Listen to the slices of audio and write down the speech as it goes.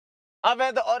I've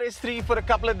had the RS3 for a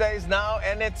couple of days now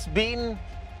and it's been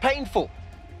painful.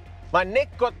 My neck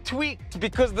got tweaked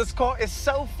because this car is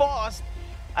so fast.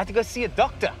 I had to go see a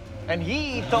doctor and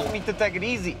he told me to take it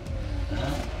easy.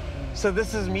 So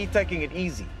this is me taking it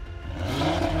easy.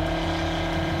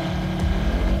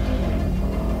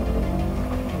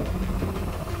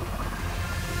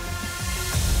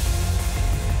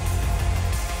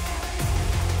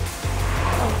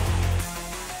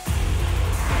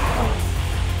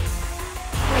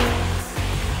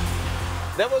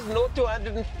 That was 0 to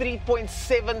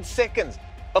 103.7 seconds,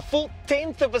 a full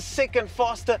 1/10 of a second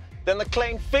faster than the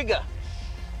claimed figure.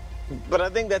 But I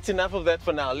think that's enough of that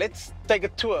for now. Let's take a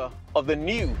tour of the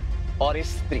new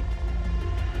RS3.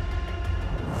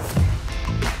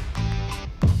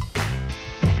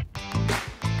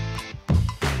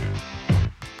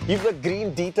 You've got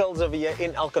green details over here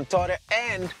in Alcantara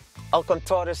and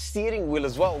Alcantara steering wheel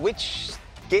as well, which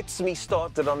gets me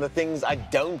started on the things I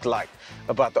don't like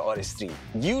about the RS3.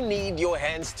 You need your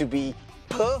hands to be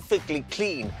perfectly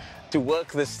clean to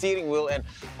work the steering wheel, and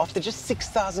after just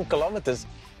 6,000 kilometers,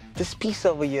 this piece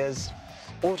over here is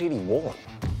already worn.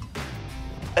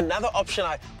 Another option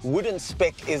I wouldn't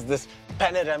spec is this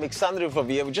panoramic sunroof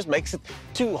over here, which just makes it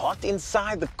too hot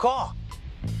inside the car.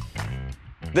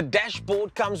 The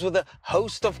dashboard comes with a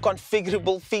host of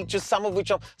configurable features, some of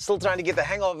which I'm still trying to get the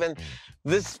hang of, and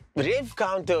this rev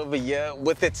counter over here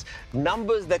with its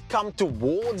numbers that come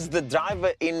towards the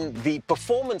driver in the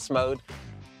performance mode,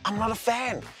 I'm not a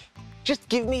fan. Just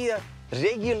give me a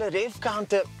regular rev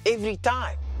counter every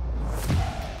time.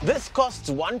 This costs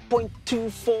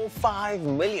 1.245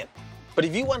 million. But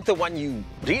if you want the one you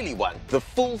really want, the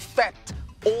full fat,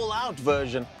 all-out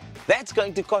version, that's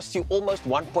going to cost you almost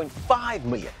 1.5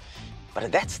 million. But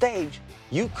at that stage,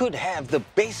 you could have the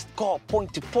best car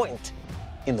point-to-point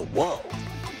in the world.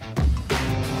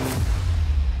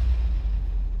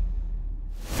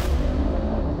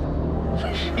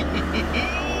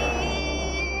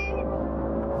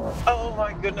 Oh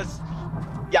my goodness.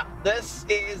 Yeah, this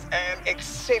is an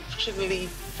exceptionally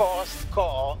fast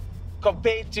car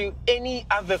compared to any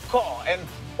other car. And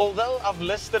although I've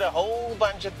listed a whole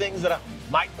bunch of things that I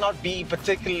might not be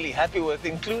particularly happy with,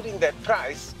 including that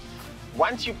price,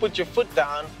 once you put your foot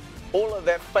down, all of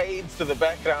that fades to the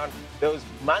background. Those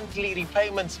monthly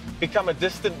repayments become a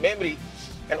distant memory,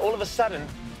 and all of a sudden,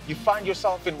 you find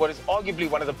yourself in what is arguably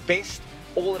one of the best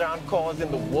all-around cars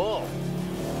in the world.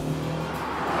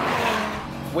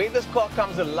 Where this car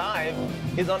comes alive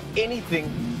is on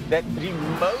anything that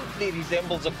remotely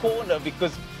resembles a corner,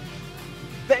 because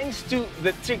thanks to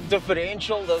the trick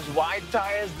differential, those wide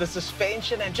tires, the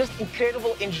suspension, and just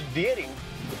incredible engineering,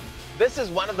 this is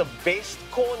one of the best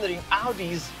cornering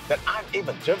Audis that I've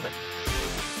ever driven.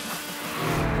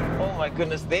 Oh my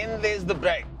goodness, then there's the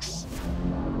brakes.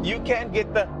 You can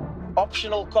get the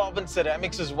optional carbon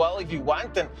ceramics as well if you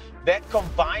want, and that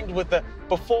combined with the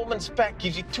performance pack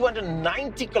gives you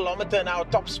 290 km/h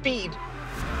top speed.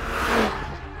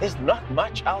 There's not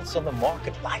much else on the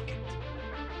market like it.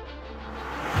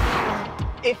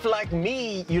 If, like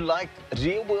me, you like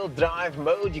rear-wheel drive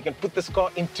mode, you can put this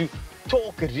car into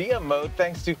torque rear mode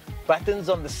thanks to buttons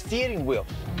on the steering wheel.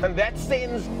 And that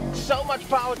sends so much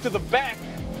power to the back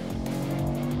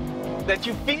that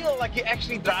you feel like you're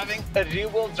actually driving a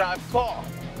rear-wheel drive car.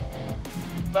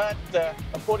 But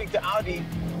according to Audi,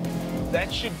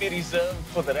 that should be reserved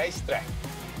for the racetrack.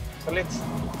 So let's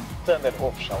turn that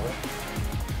off, shall we?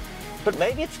 But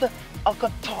maybe it's the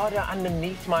Alcantara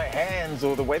underneath my hands,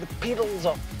 or the way the pedals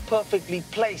are perfectly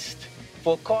placed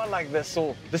for a car like this,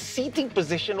 or the seating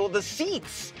position, or the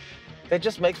seats, that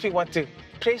just makes me want to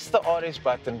press the RS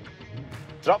button,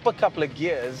 drop a couple of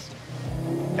gears,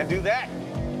 and do that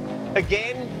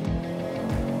again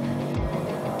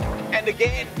and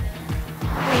again.